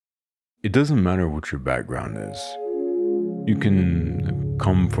It doesn't matter what your background is. You can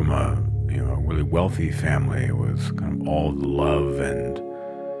come from a really wealthy family with kind of all the love and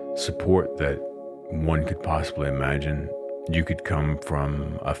support that one could possibly imagine. You could come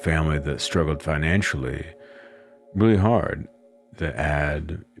from a family that struggled financially really hard, that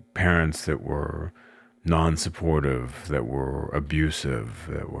had parents that were non-supportive, that were abusive,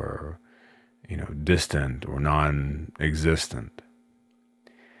 that were, distant or non-existent.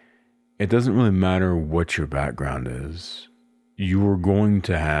 It doesn't really matter what your background is. You are going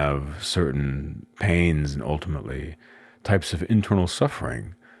to have certain pains and ultimately types of internal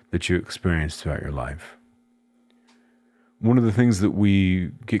suffering that you experience throughout your life. One of the things that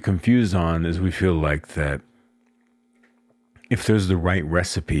we get confused on is we feel like that if there's the right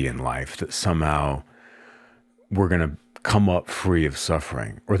recipe in life, that somehow we're going to come up free of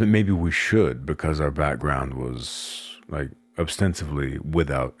suffering, or that maybe we should because our background was ostensibly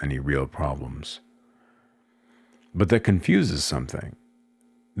without any real problems. But that confuses something.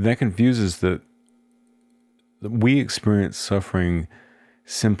 That confuses that we experience suffering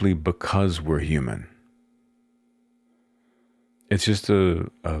simply because we're human. It's just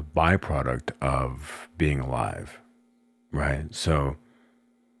a byproduct of being alive, right? So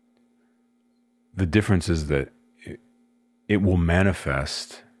the difference is that it will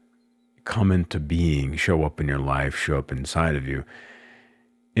manifest, come into being, show up in your life, show up inside of you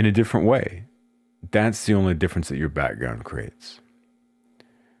in a different way. That's the only difference that your background creates.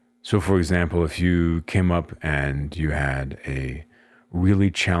 So for example, if you came up and you had a really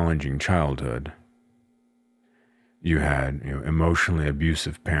challenging childhood, you had emotionally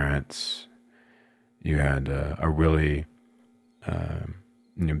abusive parents, you had a really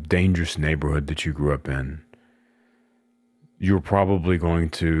dangerous neighborhood that you grew up in, you're probably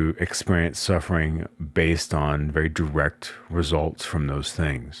going to experience suffering based on very direct results from those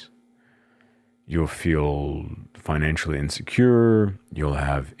things. You'll feel financially insecure. You'll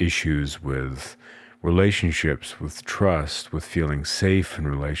have issues with relationships, with trust, with feeling safe in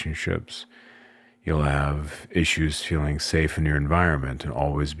relationships. You'll have issues feeling safe in your environment and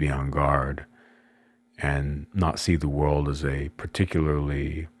always be on guard and not see the world as a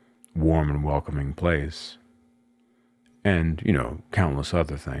particularly warm and welcoming place. And, countless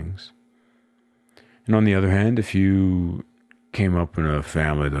other things. And on the other hand, if you came up in a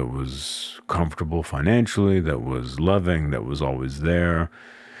family that was comfortable financially, that was loving, that was always there,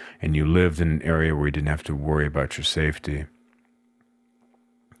 and you lived in an area where you didn't have to worry about your safety,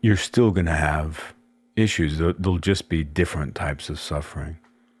 you're still going to have issues. There'll just be different types of suffering.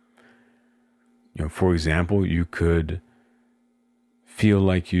 For example, you could feel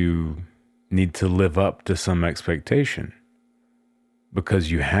like you need to live up to some expectation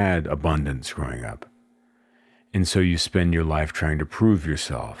because you had abundance growing up. And so you spend your life trying to prove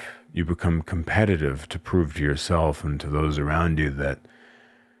yourself. You become competitive to prove to yourself and to those around you that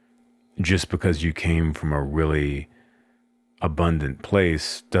just because you came from a really abundant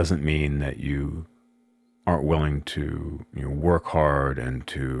place doesn't mean that you aren't willing to work hard and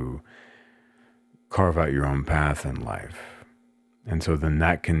to carve out your own path in life. And so then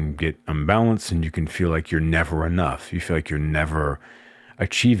that can get unbalanced and you can feel like you're never enough. You feel like you're never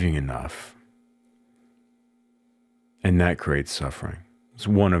achieving enough. And that creates suffering. It's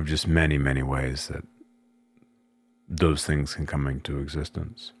one of just many, many ways that those things can come into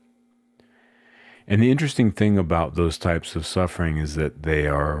existence. And the interesting thing about those types of suffering is that they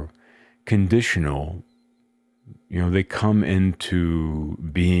are conditional. They come into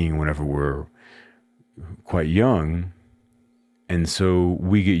being whenever we're quite young. And so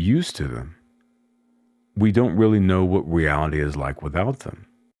we get used to them. We don't really know what reality is like without them.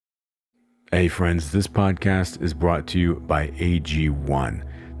 Hey friends, this podcast is brought to you by AG1.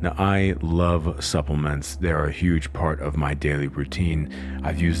 Now, I love supplements. They're a huge part of my daily routine.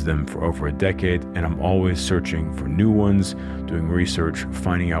 I've used them for over a decade, and I'm always searching for new ones, doing research,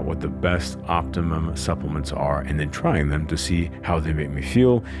 finding out what the best optimum supplements are, and then trying them to see how they make me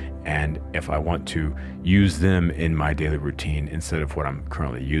feel and if I want to use them in my daily routine instead of what I'm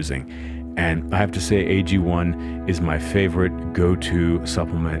currently using. And I have to say, AG1 is my favorite go-to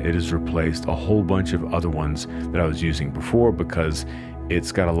supplement. It has replaced a whole bunch of other ones that I was using before because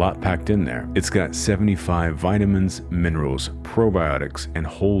it's got a lot packed in there. It's got 75 vitamins, minerals, probiotics, and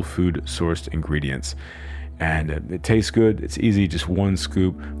whole food sourced ingredients. And it tastes good. It's easy, just one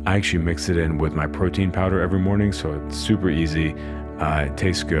scoop. I actually mix it in with my protein powder every morning, so it's super easy. It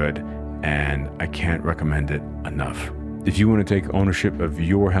tastes good, and I can't recommend it enough. If you want to take ownership of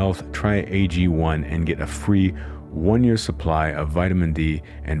your health, try AG1 and get a free 1-year supply of vitamin D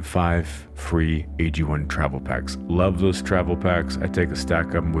and 5 free AG1 travel packs. Love those travel packs. I take a stack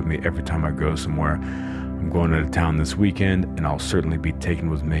of them with me every time I go somewhere. I'm going out of town this weekend, and I'll certainly be taking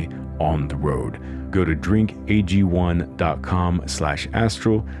with me on the road. Go to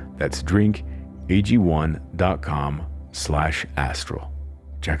drinkag1.com/astral. That's drinkag1.com/astral.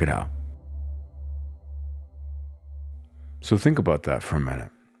 Check it out. So think about that for a minute.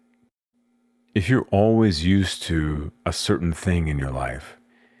 If you're always used to a certain thing in your life,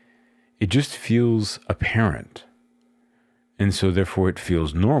 it just feels apparent. And so therefore it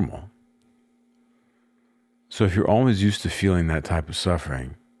feels normal. So if you're always used to feeling that type of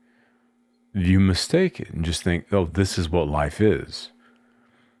suffering, you mistake it and just think, oh, this is what life is.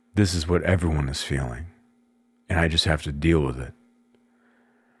 This is what everyone is feeling. And I just have to deal with it.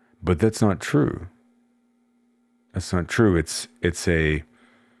 But that's not true. That's not true. It's a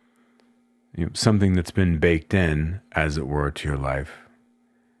something that's been baked in, as it were, to your life.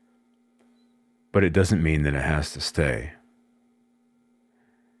 But it doesn't mean that it has to stay.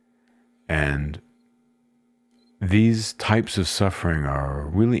 And these types of suffering are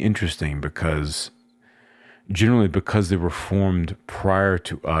really interesting because they were formed prior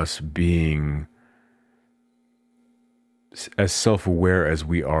to us being as self-aware as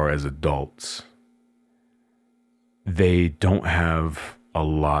we are as adults. They don't have a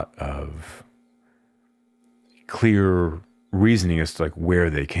lot of clear reasoning as to where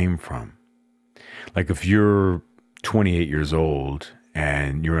they came from. Like if you're 28 years old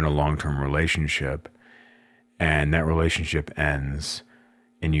and you're in a long-term relationship and that relationship ends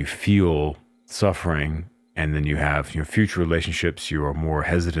and you feel suffering, and then you have future relationships you are more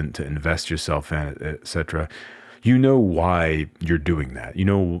hesitant to invest yourself in, etc. You know why you're doing that.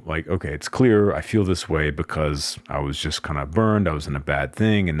 Okay, it's clear I feel this way because I was just kind of burned, I was in a bad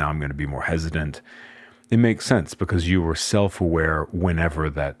thing, and now I'm going to be more hesitant. It makes sense because you were self-aware whenever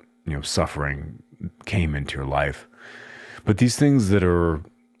that suffering came into your life. But these things that are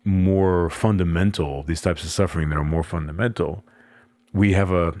more fundamental, these types of suffering that are more fundamental, we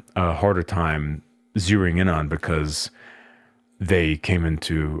have a harder time zeroing in on because they came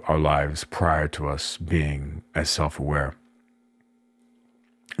into our lives prior to us being as self-aware.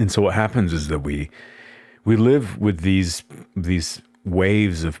 And so what happens is that we live with these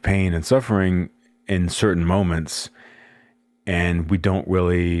waves of pain and suffering in certain moments, and we don't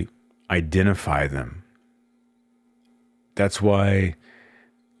really identify them. That's why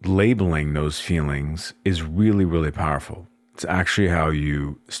labeling those feelings is really, really powerful. It's actually how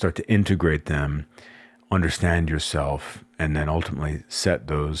you start to integrate them, understand yourself, and then ultimately set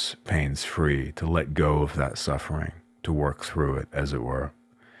those pains free, to let go of that suffering, to work through it, as it were.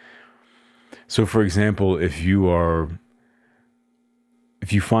 So, for example, if you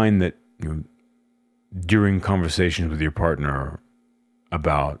find that during conversations with your partner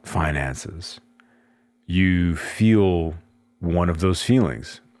about finances, you feel one of those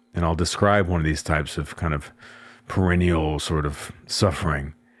feelings, and I'll describe one of these types of kind of perennial sort of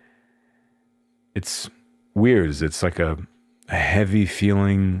suffering. It's weird. It's like a heavy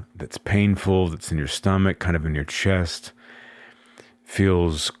feeling that's painful, that's in your stomach, kind of in your chest,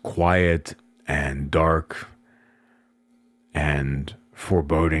 feels quiet and dark and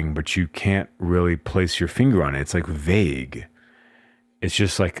foreboding, but you can't really place your finger on it. It's like vague. It's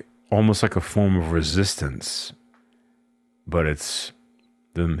just like almost like a form of resistance, but it's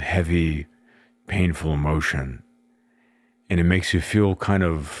the heavy, painful emotion. And it makes you feel kind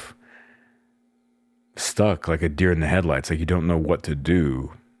of stuck, like a deer in the headlights, like you don't know what to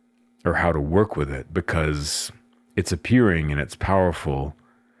do or how to work with it because it's appearing and it's powerful,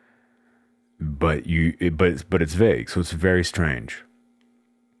 but it's vague. So it's very strange.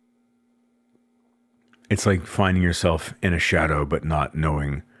 It's like finding yourself in a shadow, but not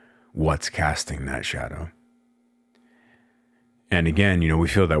knowing what's casting that shadow. And again, we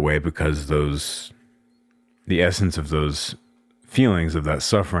feel that way because the essence of those feelings, of that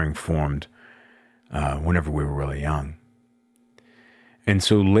suffering, formed whenever we were really young. And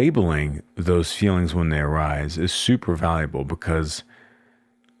so labeling those feelings when they arise is super valuable because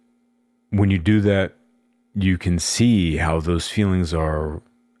when you do that, you can see how those feelings are,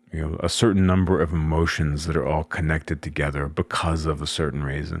 a certain number of emotions that are all connected together because of a certain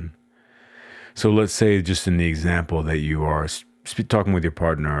reason. So let's say, just in the example that you are talking with your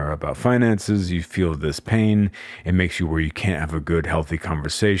partner about finances, you feel this pain. It makes you where you can't have a good, healthy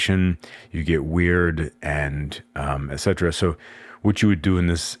conversation. You get weird and etc. So what you would do in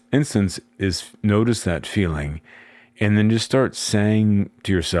this instance is notice that feeling and then just start saying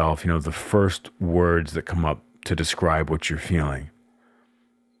to yourself, the first words that come up to describe what you're feeling.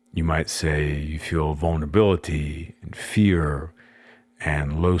 You might say you feel vulnerability and fear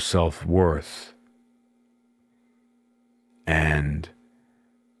and low self-worth. And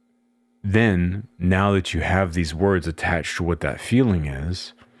then, now that you have these words attached to what that feeling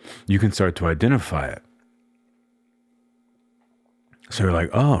is, you can start to identify it. So you're like,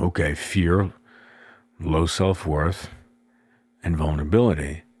 oh, okay, fear, low self-worth, and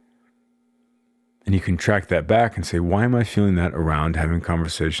vulnerability. And you can track that back and say, why am I feeling that around having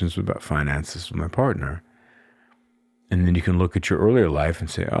conversations about finances with my partner? And then you can look at your earlier life and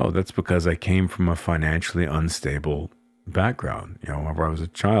say, oh, that's because I came from a financially unstable background. Whenever I was a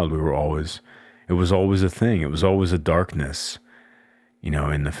child, it was always a thing. It was always a darkness,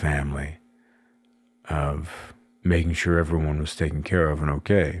 in the family of making sure everyone was taken care of and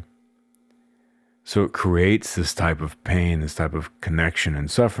okay. So it creates this type of pain, this type of connection and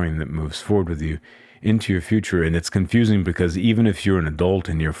suffering that moves forward with you into your future. And it's confusing because even if you're an adult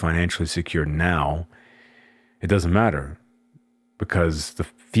and you're financially secure now, it doesn't matter because the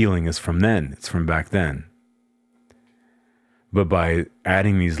feeling is from then. It's from back then. But by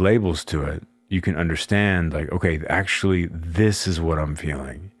adding these labels to it, you can understand like, okay, actually, this is what I'm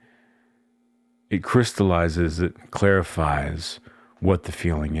feeling. It crystallizes, it clarifies what the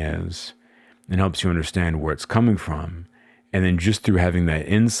feeling is and helps you understand where it's coming from. And then just through having that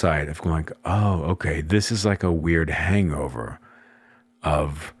insight of going, oh, okay, this is like a weird hangover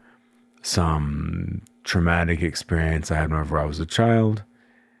of some traumatic experience I had whenever I was a child.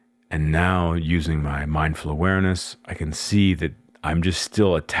 And now using my mindful awareness, I can see that I'm just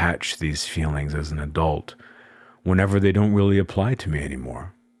still attached to these feelings as an adult whenever they don't really apply to me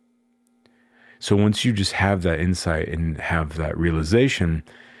anymore. So once you just have that insight and have that realization,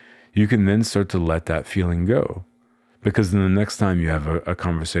 you can then start to let that feeling go. Because then the next time you have a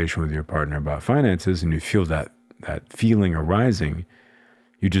conversation with your partner about finances and you feel that feeling arising,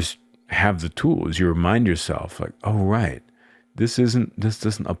 you just have the tools. You remind yourself like, oh, right. This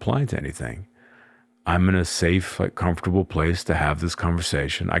doesn't apply to anything. I'm in a safe, comfortable place to have this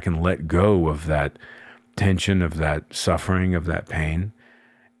conversation. I can let go of that tension, of that suffering, of that pain.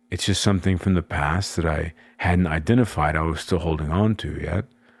 It's just something from the past that I hadn't identified. I was still holding on to yet.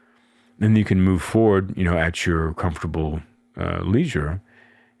 Then you can move forward, at your comfortable leisure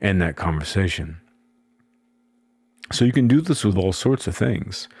in that conversation. So you can do this with all sorts of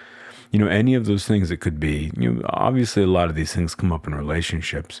things. Any of those things it could be, obviously a lot of these things come up in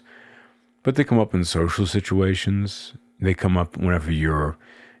relationships, but they come up in social situations. They come up whenever you're,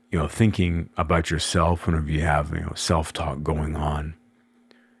 thinking about yourself, whenever you have, self-talk going on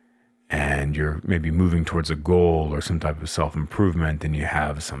and you're maybe moving towards a goal or some type of self-improvement and you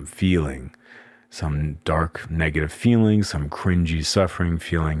have some feeling, some dark negative feeling, some cringy suffering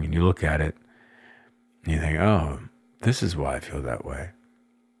feeling, and you look at it and you think, oh, this is why I feel that way.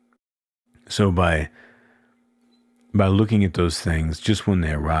 So by looking at those things just when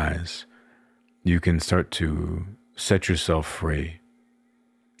they arise, you can start to set yourself free.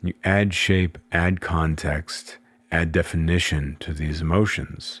 You add shape, add context, add definition to these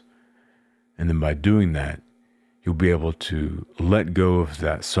emotions. And then by doing that, you'll be able to let go of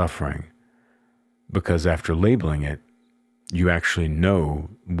that suffering because after labeling it, you actually know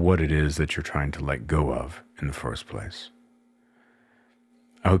what it is that you're trying to let go of in the first place.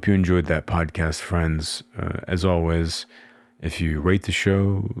 I hope you enjoyed that podcast, friends. As always, if you rate the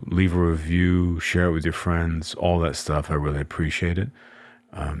show, leave a review, share it with your friends, all that stuff, I really appreciate it.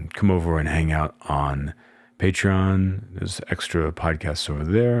 Come over and hang out on Patreon. There's extra podcasts over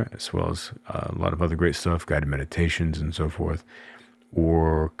there, as well as a lot of other great stuff, guided meditations and so forth.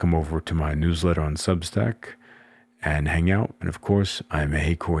 Or come over to my newsletter on Substack and hang out. And of course, I'm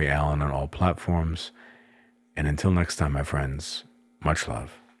Hey Corey Allen on all platforms. And until next time, my friends, much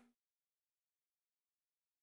love.